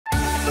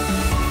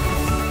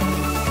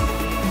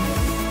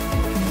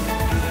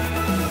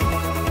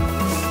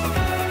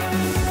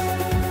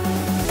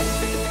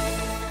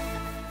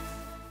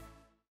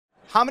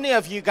how many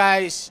of you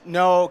guys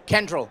know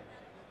Kyndryl?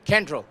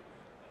 Kyndryl,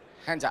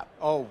 hands up.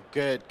 Oh,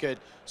 good, good.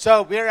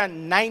 So we're a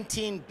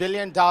 $19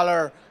 billion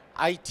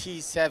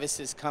IT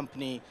services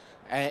company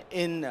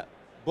in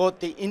both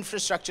the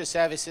infrastructure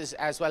services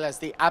as well as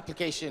the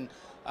application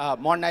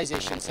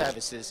modernization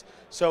services.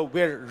 So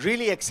we're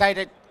really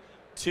excited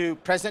to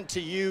present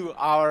to you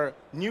our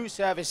new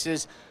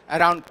services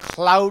around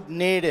cloud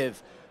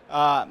native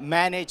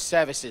managed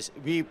services.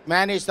 We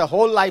manage the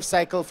whole life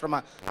cycle from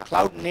a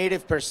cloud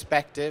native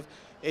perspective.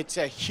 It's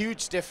a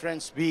huge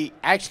difference. We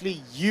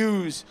actually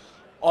use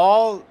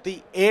all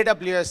the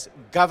AWS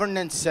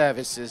governance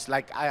services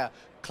like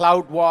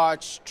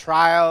CloudWatch,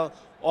 Trial,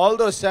 all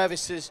those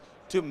services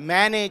to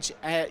manage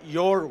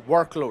your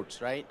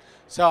workloads, right?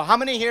 So how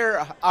many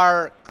here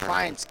are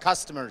clients,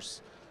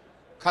 customers?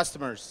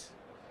 Customers.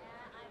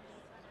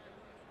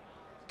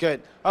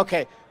 Good.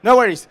 Okay. No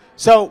worries.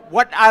 So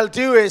what I'll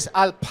do is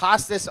I'll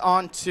pass this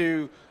on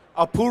to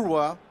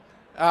Apurva,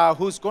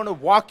 who's going to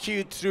walk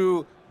you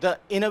through the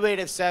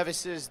innovative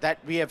services that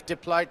we have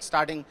deployed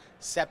starting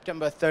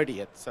September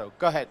 30th. So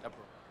go ahead, Apurva.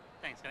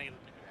 Thanks. Can I get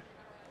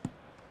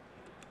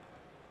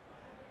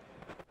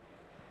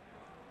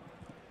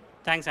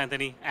Thanks,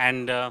 Anthony,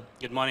 and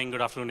good morning,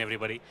 good afternoon,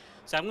 everybody.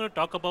 So I'm going to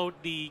talk about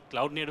the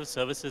cloud native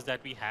services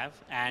that we have,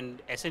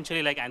 and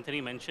essentially, like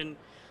Anthony mentioned,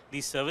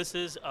 these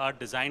services are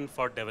designed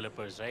for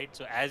developers, right?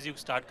 So as you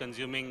start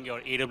consuming your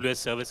AWS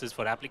services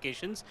for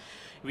applications,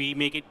 we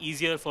make it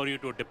easier for you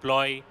to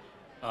deploy,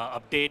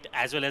 update,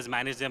 as well as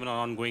manage them on an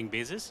ongoing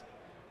basis.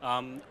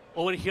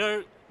 Over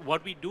here,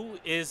 what we do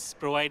is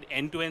provide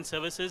end-to-end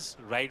services,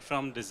 right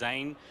from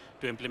design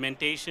to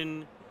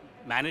implementation,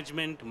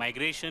 management,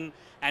 migration,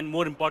 and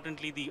more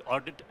importantly, the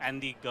audit and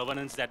the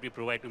governance that we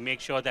provide to make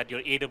sure that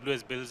your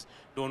AWS bills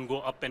don't go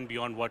up and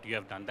beyond what you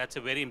have done. That's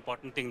a very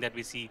important thing that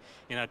we see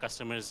in our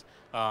customers,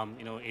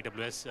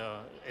 AWS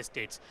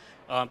estates.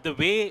 The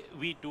way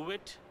we do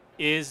it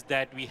is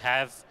that we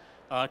have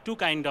two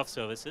kinds of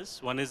services.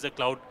 One is the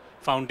cloud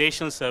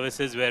foundational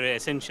services, where we're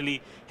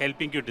essentially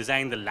helping you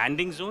design the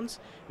landing zones,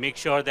 make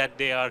sure that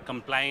they are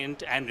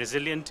compliant and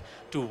resilient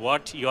to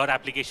what your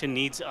application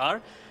needs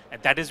are.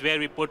 And that is where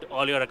we put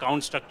all your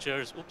account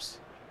structures,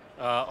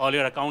 all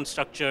your account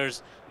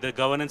structures, the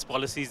governance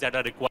policies that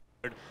are required,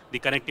 the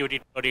connectivity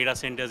to your data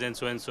centers, and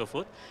so on and so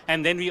forth.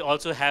 And then we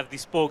also have the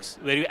spokes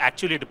where you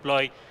actually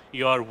deploy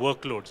your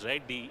workloads,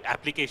 right? The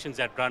applications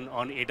that run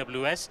on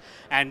AWS,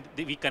 and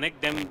we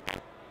connect them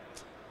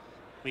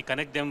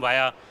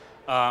via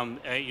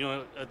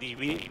the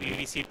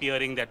VPC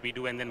peering that we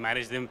do, and then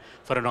manage them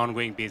for an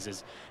ongoing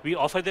basis. We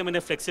offer them in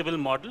a flexible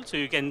model, so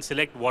you can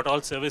select what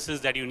all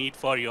services that you need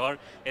for your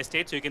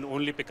estate. So you can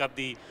only pick up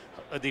the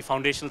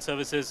foundational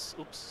services.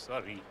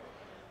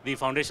 The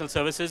foundational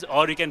services,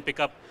 or you can pick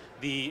up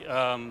the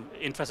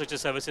infrastructure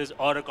services,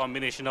 or a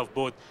combination of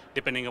both,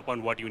 depending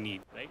upon what you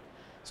need, right?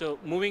 So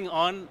moving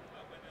on,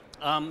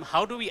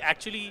 how do we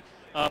actually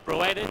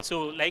provide it?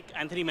 So like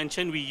Anthony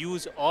mentioned, we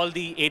use all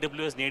the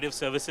AWS native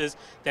services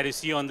that you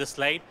see on the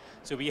slide.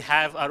 So we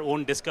have our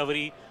own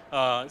discovery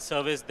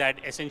service that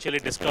essentially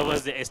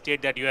discovers the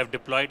estate that you have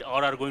deployed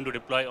or are going to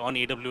deploy on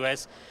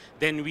AWS.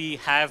 Then we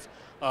have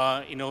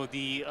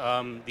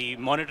the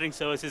monitoring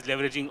services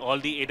leveraging all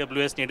the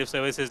AWS native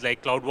services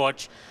like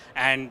CloudWatch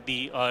and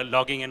the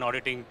logging and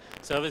auditing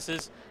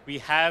services. We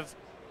have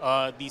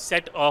the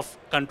set of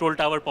control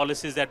tower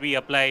policies that we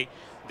apply.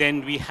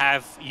 Then we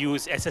have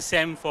used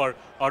SSM for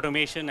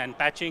automation and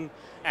patching,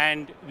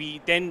 and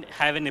we then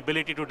have an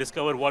ability to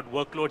discover what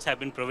workloads have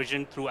been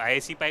provisioned through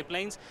ISC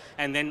pipelines,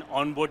 and then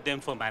onboard them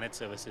for managed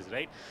services,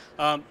 right?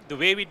 The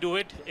way we do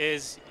it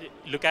is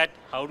look at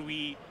how do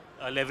we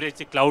leverage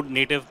the cloud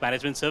native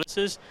management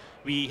services.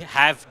 We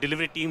have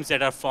delivery teams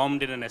that are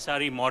formed in an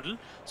SRE model,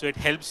 so it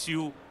helps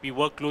you, we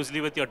work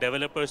closely with your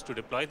developers to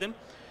deploy them.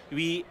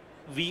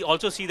 We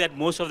also see that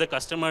most of the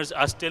customers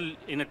are still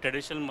in a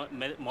traditional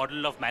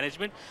model of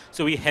management,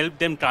 so we help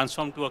them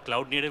transform to a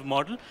cloud native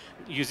model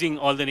using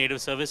all the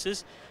native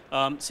services.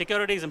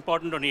 Security is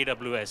important on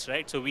AWS,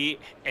 right? So we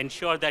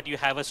ensure that you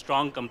have a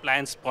strong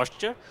compliance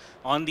posture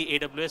on the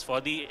AWS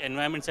for the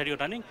environments that you're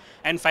running.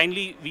 And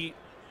finally, we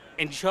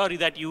ensure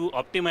that you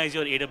optimize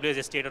your AWS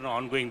estate on an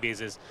ongoing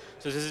basis.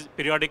 So this is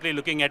periodically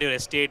looking at your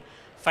estate,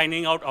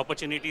 finding out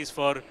opportunities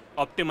for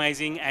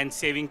optimizing and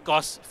saving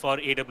costs for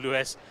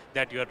AWS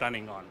that you're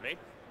running on, right?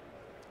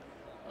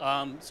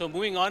 So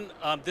moving on,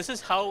 this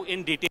is how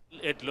in detail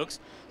it looks.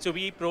 So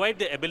we provide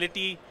the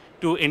ability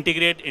to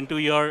integrate into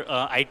your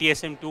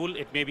ITSM tool.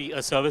 It may be a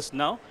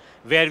ServiceNow,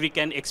 where we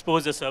can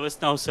expose the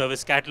ServiceNow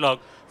service catalog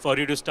for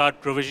you to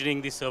start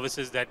provisioning the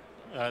services that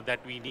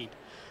we need,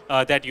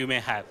 that you may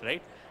have,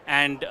 right?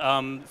 And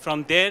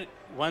from there,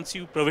 once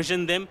you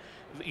provision them,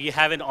 we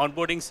have an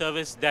onboarding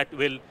service that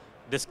will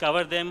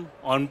discover them,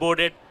 onboard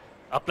it,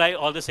 apply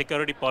all the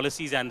security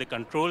policies and the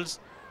controls,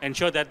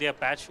 ensure that they are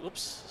patched,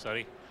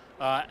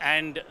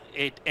 and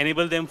it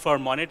enable them for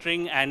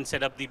monitoring and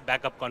set up the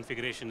backup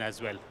configuration as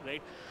well,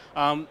 right?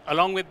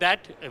 Along with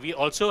that, we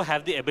also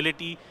have the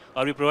ability,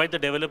 or we provide the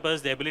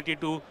developers the ability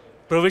to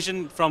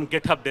provision from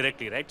GitHub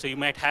directly, right? So you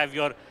might have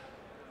your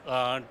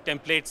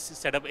templates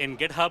set up in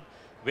GitHub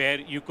where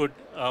you could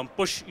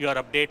push your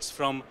updates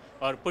from,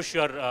 or push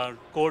your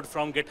code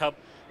from GitHub.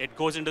 It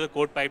goes into the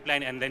code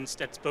pipeline and then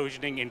starts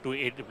provisioning into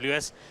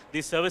AWS.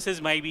 These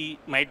services might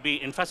be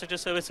infrastructure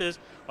services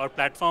or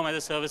platform as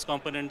a service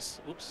components,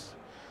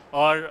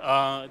 or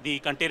the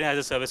container as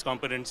a service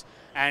components,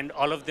 and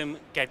all of them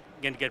can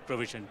get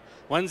provisioned.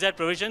 Once they're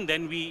provisioned,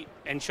 then we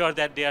ensure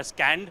that they are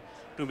scanned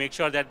to make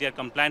sure that they are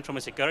compliant from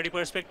a security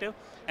perspective.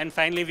 And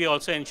finally, we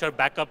also ensure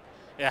backup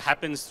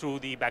happens through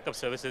the backup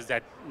services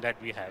that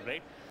we have,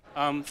 right?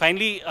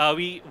 Finally,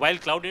 while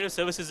cloud native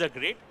services are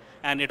great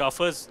and it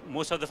offers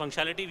most of the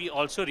functionality, we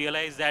also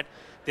realize that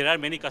there are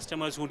many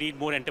customers who need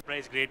more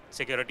enterprise-grade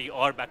security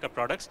or backup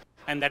products,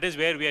 and that is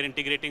where we are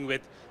integrating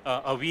with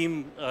a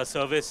Veeam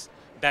service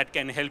that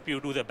can help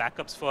you do the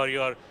backups for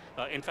your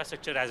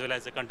infrastructure as well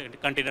as the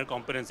container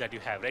components that you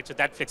have, right? So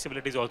that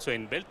flexibility is also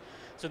inbuilt.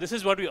 So this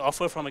is what we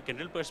offer from a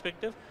Kyndryl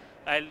perspective.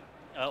 I'll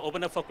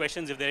open up for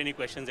questions if there are any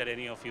questions that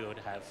any of you would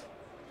have.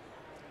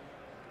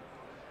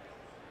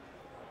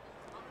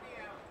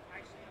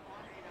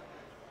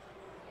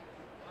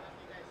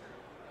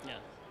 Yeah.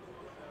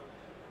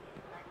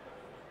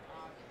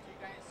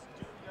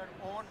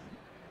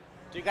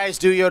 Do you guys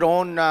do your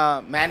own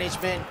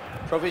management,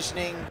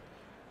 provisioning?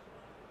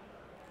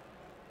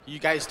 You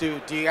guys do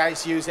you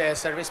guys use a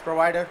service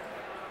provider?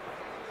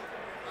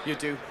 You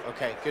do?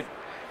 Okay, good.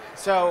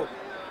 So,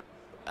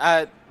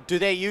 do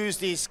they use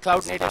these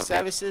cloud native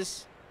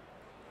services?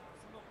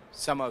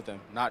 Some of them,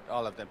 not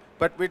all of them.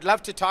 But we'd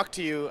love to talk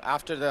to you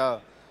after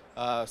the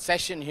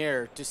session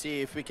here to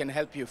see if we can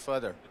help you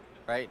further,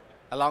 right?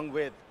 Along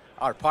with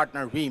our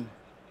partner, Veeam.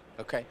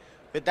 Okay.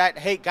 With that,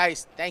 hey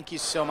guys, thank you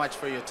so much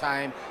for your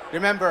time.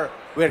 Remember,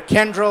 we're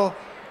Kyndryl.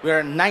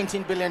 We're a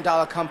 $19 billion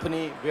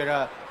company.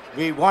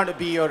 We want to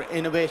be your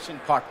innovation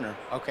partner,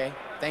 okay?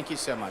 Thank you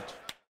so much.